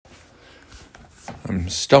I'm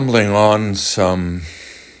stumbling on some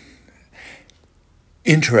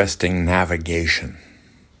interesting navigation.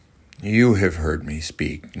 You have heard me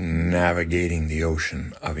speak, navigating the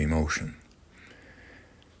ocean of emotion.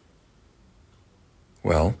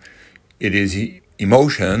 Well, it is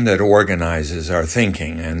emotion that organizes our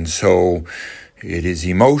thinking, and so it is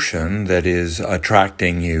emotion that is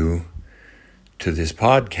attracting you to this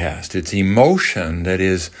podcast. It's emotion that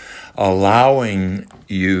is allowing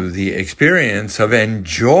you the experience of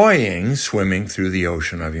enjoying swimming through the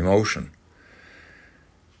ocean of emotion.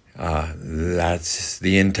 That's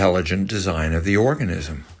the intelligent design of the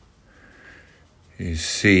organism. You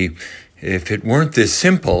see, if it weren't this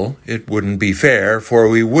simple, it wouldn't be fair, for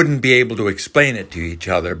we wouldn't be able to explain it to each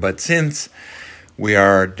other. But since we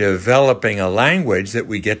are developing a language that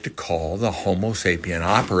we get to call the Homo sapien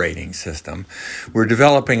operating system, we're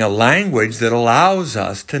developing a language that allows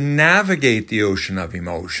us to navigate the ocean of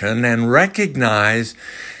emotion and recognize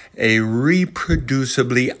a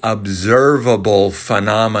reproducibly observable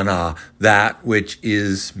phenomena, that which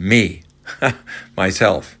is me,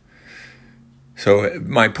 myself. So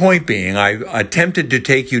my point being, I attempted to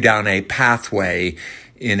take you down a pathway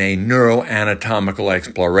in a neuroanatomical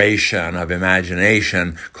exploration of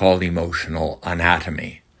imagination called emotional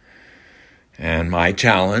anatomy. And my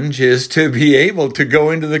challenge is to be able to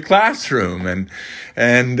go into the classroom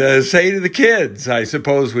and say to the kids, I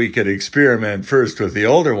suppose we could experiment first with the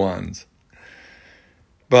older ones,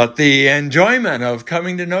 but the enjoyment of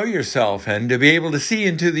coming to know yourself and to be able to see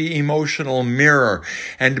into the emotional mirror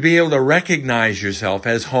and to be able to recognize yourself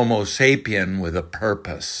as Homo sapien with a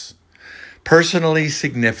purpose, personally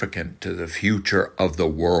significant to the future of the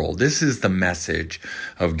world. This is the message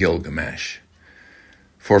of Gilgamesh.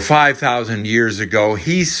 For 5,000 years ago,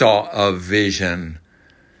 he saw a vision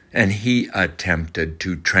and he attempted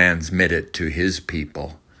to transmit it to his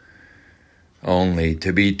people, only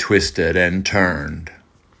to be twisted and turned.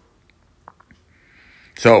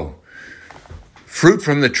 So, fruit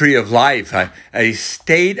from the tree of life, a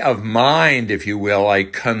state of mind, if you will, a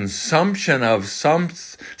consumption of some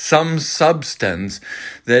substance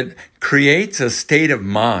that creates a state of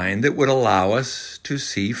mind that would allow us to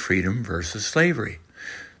see freedom versus slavery.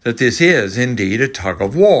 That this is indeed a tug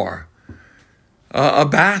of war, a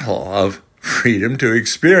battle of freedom to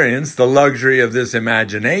experience the luxury of this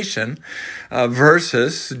imagination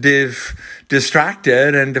versus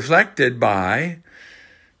distracted and deflected by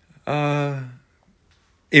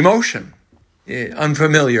emotion,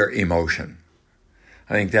 unfamiliar emotion.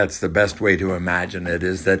 I think that's the best way to imagine it,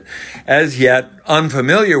 is that as yet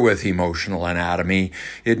unfamiliar with emotional anatomy,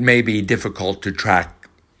 it may be difficult to track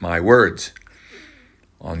my words.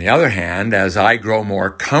 On the other hand, as I grow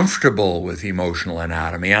more comfortable with emotional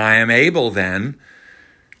anatomy, I am able then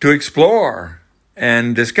to explore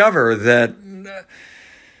and discover that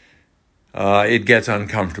it gets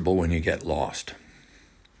uncomfortable when you get lost.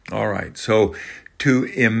 All right, so to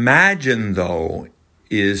imagine, though,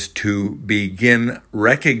 is to begin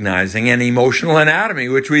recognizing an emotional anatomy,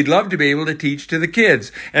 which we'd love to be able to teach to the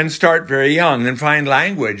kids and start very young and find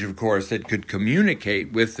language, of course, that could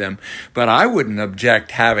communicate with them. But I wouldn't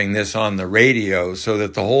object having this on the radio so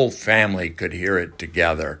that the whole family could hear it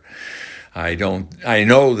together. I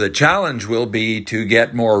know the challenge will be to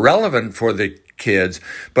get more relevant for the kids,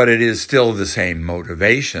 but it is still the same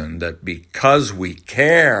motivation, that because we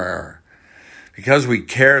care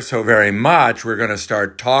so very much, we're going to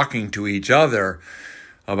start talking to each other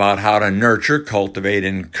about how to nurture, cultivate,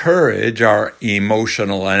 encourage our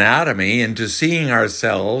emotional anatomy into seeing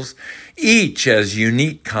ourselves each as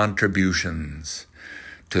unique contributions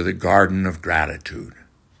to the garden of gratitude.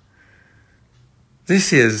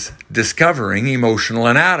 This is discovering emotional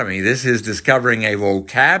anatomy. This is discovering a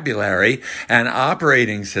vocabulary and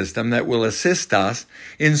operating system that will assist us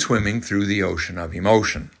in swimming through the ocean of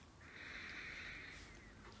emotion.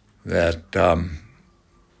 That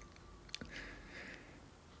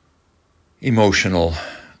emotional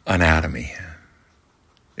anatomy.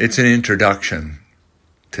 It's an introduction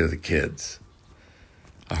to the kids.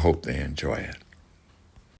 I hope they enjoy it.